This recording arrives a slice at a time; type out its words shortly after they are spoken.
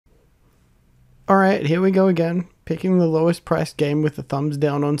Alright, here we go again. Picking the lowest priced game with a thumbs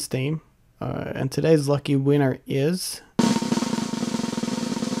down on Steam. And today's lucky winner is...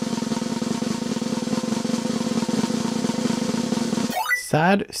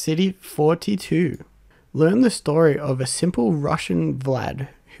 Sad City 42. Learn the story of a simple Russian Vlad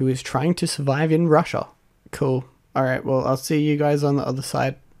who is trying to survive in Russia. Cool. Alright, well, I'll see you guys on the other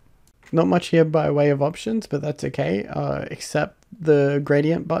side. Not much here by way of options, but that's okay. Except the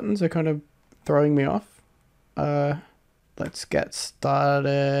gradient buttons are kind of throwing me off. Let's get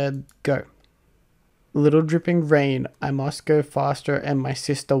started. Go. Little dripping rain. I must go faster and my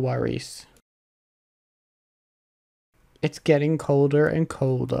sister worries. It's getting colder and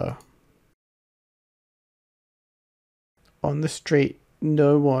colder. On the street,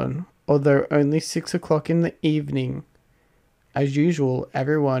 no one, although only 6 o'clock in the evening. As usual,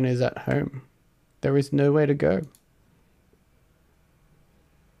 everyone is at home. There is nowhere to go.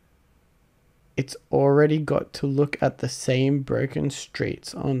 It's already got to look at the same broken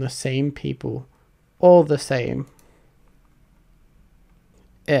streets on the same people. All the same.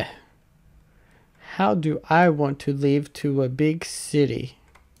 How do I want to leave to a big city?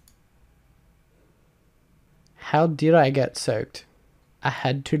 How did I get soaked? I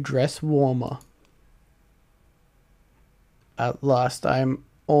had to dress warmer. At last I'm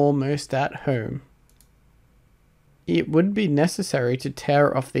almost at home. It would be necessary to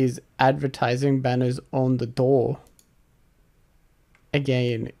tear off these advertising banners on the door.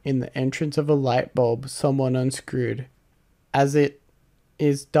 Again, in the entrance of a light bulb, someone unscrewed, as it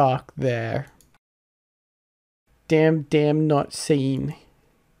is dark there. Damn, not seen.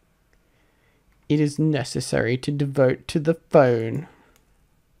 It is necessary to devote to the phone.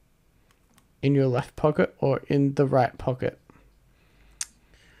 In your left pocket or in the right pocket?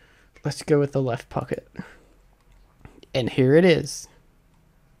 Let's go with the left pocket. And here it is.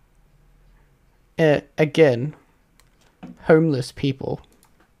 Again, homeless people.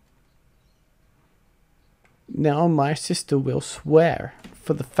 Now my sister will swear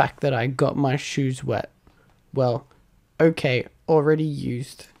for the fact that I got my shoes wet. Well, okay, already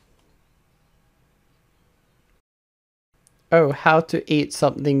used. Oh, how to eat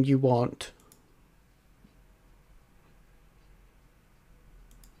something you want.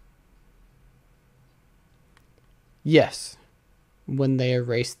 Yes, when they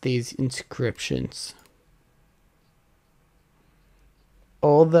erased these inscriptions.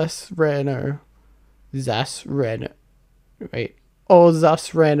 All this Reno, Zas Reno, wait, all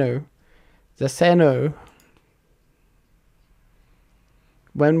Zas Reno, Zaseno.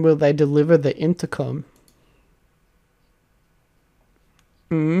 When will they deliver the intercom?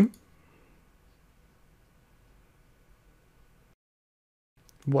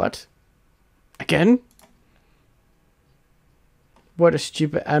 What? Again? What a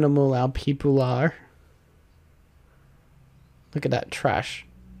stupid animal our people are. Look at that trash.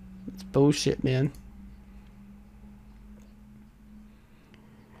 It's bullshit, man.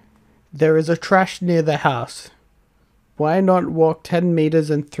 There is a trash near the house. Why not walk 10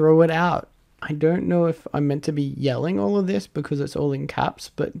 meters and throw it out? I don't know if I'm meant to be yelling all of this because it's all in caps,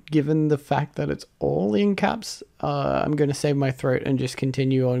 but given the fact that it's all in caps, I'm going to save my throat and just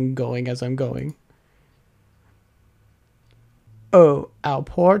continue on going as I'm going. Oh, our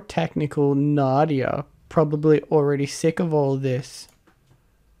poor technical Nadia, probably already sick of all this.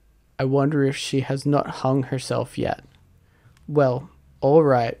 I wonder if she has not hung herself yet. Well, all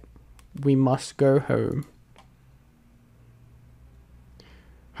right, we must go home.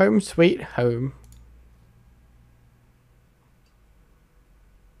 Home sweet home.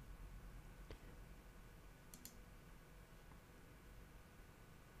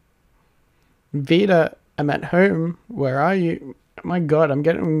 Vita, I'm at home. Where are you? My God, I'm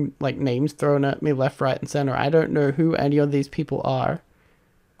getting like names thrown at me left, right, and center. I don't know who any of these people are.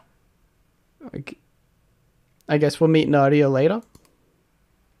 I guess we'll meet Nadia later.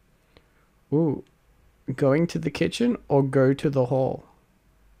 Ooh, going to the kitchen or go to the hall?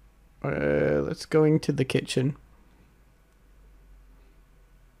 Let's go into the kitchen.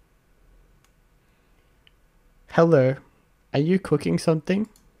 Hello, are you cooking something?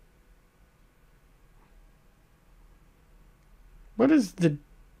 What is the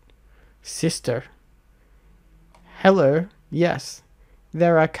sister? Hello, yes.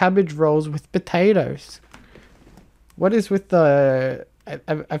 There are cabbage rolls with potatoes. What is with the...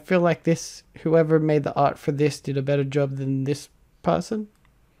 I feel like this, whoever made the art for this did a better job than this person.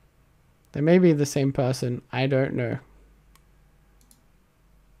 They may be the same person. I don't know.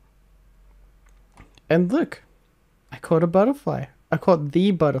 And look, I caught a butterfly. I caught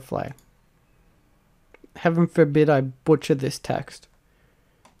the butterfly. Heaven forbid I butcher this text.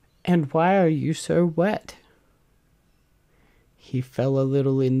 And why are you so wet? He fell a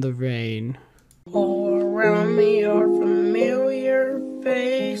little in the rain. All around me are familiar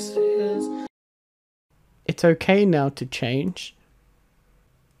faces. It's okay now to change.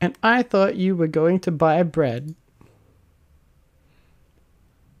 And I thought you were going to buy bread.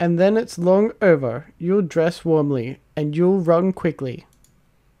 And then it's long over. You'll dress warmly, and you'll run quickly.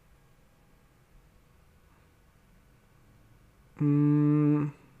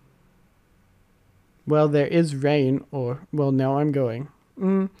 Well, there is rain, or... Well, now I'm going.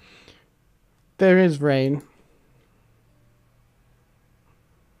 There is rain.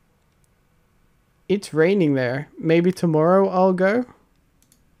 It's raining there. Maybe tomorrow I'll go?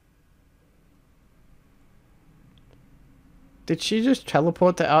 Did she just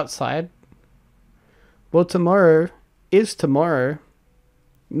teleport to outside? Well, tomorrow is tomorrow.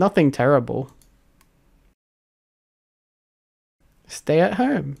 Nothing terrible. Stay at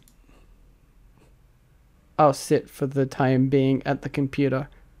home. I'll sit for the time being at the computer.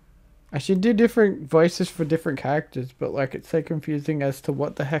 I should do different voices for different characters, but like it's so confusing as to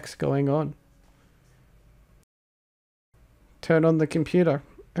what the heck's going on. Turn on the computer.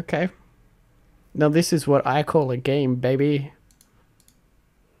 Okay. Now this is what I call a game, baby.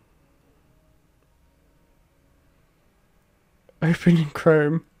 Open in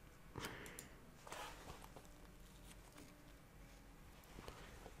Chrome.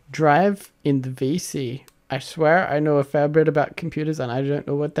 Drive in the VC. I swear I know a fair bit about computers and I don't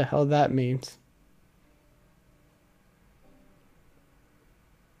know what the hell that means.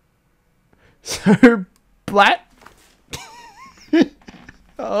 So, Blat?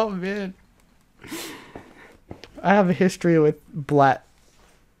 Oh man. I have a history with Blat.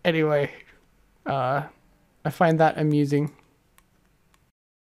 Anyway, I find that amusing.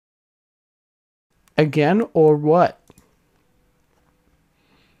 Again, or what?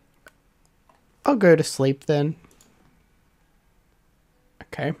 I'll go to sleep then.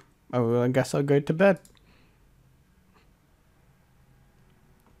 Okay. Oh, well, I guess I'll go to bed.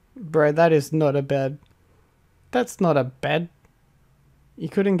 Bro, that is not a bed. That's not a bed. You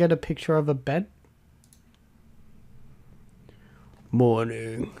couldn't get a picture of a bed?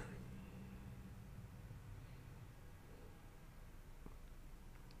 Morning.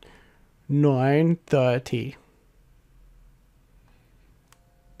 $9:30.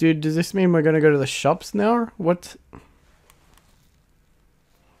 Dude, does this mean we're gonna go to the shops now? What?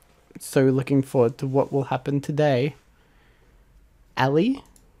 So looking forward to what will happen today. Ali?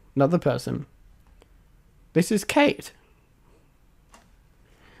 Another person. This is Kate.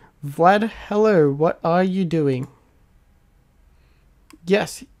 Vlad, hello, what are you doing?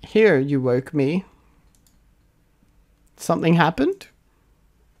 Yes, here you woke me. Something happened?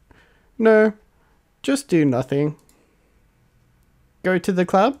 No, just do nothing. Go to the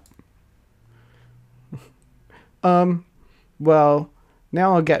club? Well,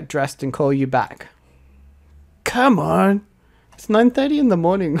 now I'll get dressed and call you back. Come on. It's 9:30 in the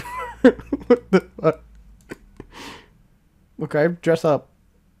morning. What the fuck? Okay, dress up.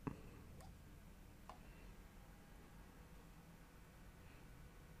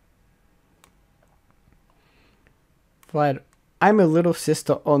 Vlad, I'm a little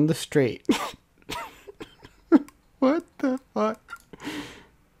sister on the street. What the fuck?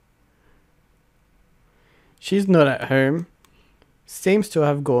 She's not at home. Seems to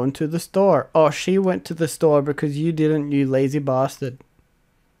have gone to the store. Oh, she went to the store because you didn't, you lazy bastard.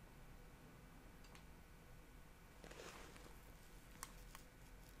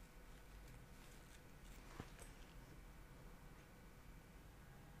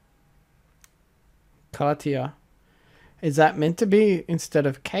 Katya. Is that meant to be instead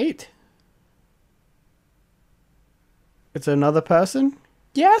of Kate? It's another person?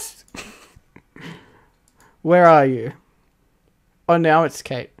 Yes! Where are you? Oh, now it's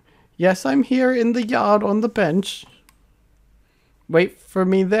Kate. Yes, I'm here in the yard on the bench. Wait for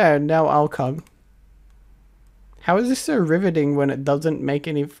me there, now I'll come. How is this so riveting when it doesn't make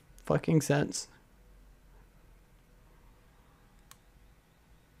any fucking sense?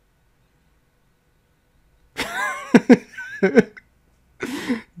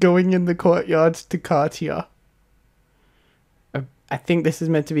 Going in the courtyards to Katya. I think this is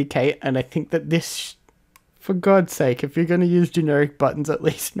meant to be Kate, and I think that this... For God's sake, if you're going to use generic buttons, at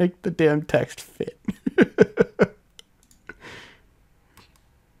least make the damn text fit.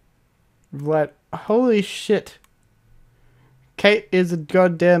 What? Holy shit. Kate is a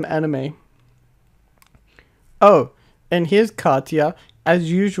goddamn anime. Oh, and here's Katya,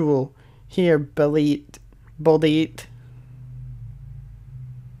 as usual. Here, Belit.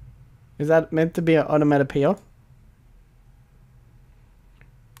 Is that meant to be an onomatopoeia?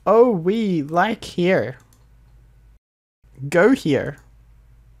 Oh, we like here. Go here.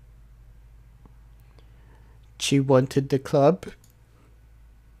 She wanted the club.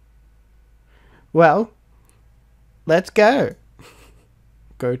 Well, let's go.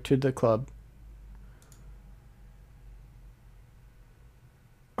 Go to the club.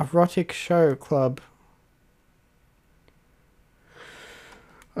 Erotic show club.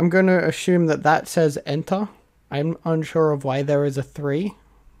 I'm going to assume that that says enter. I'm unsure of why there is a 3.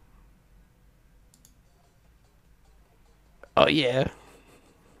 Oh yeah.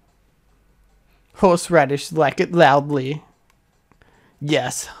 Horseradish, like it loudly.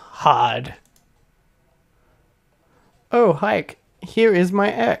 Yes, hard. Oh, hike. Here is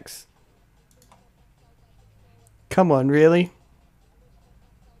my ex. Come on, really?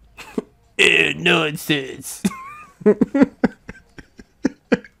 Ew, nonsense.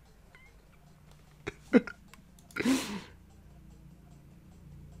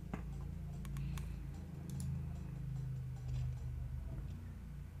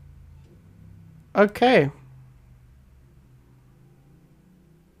 Okay.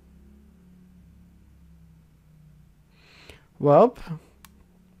 Well,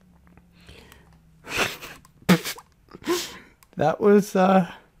 that was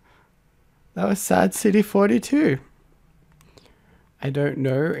Sad City 42. I don't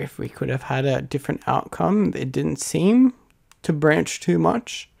know if we could have had a different outcome. It didn't seem to branch too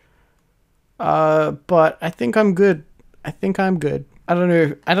much. But I think I'm good. I think I'm good. I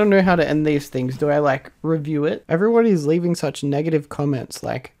don't know how to end these things. Do I like review it? Everybody's leaving such negative comments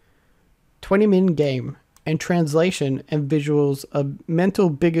like 20-min game and translation and visuals a mental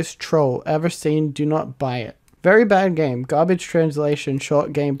biggest troll ever seen. Do not buy it. Very bad game. Garbage translation,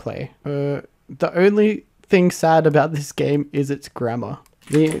 short gameplay. The only thing sad about this game is its grammar.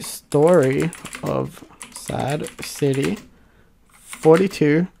 The story of Sad City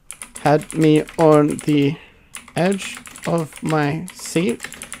 42 had me on the edge of my seat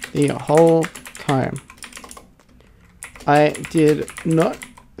the whole time. I did not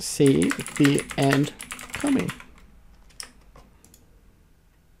see the end coming.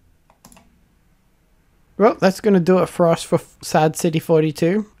 Well, that's going to do it for us for Sad City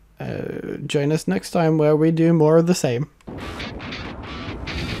 42. Join us next time where we do more of the same.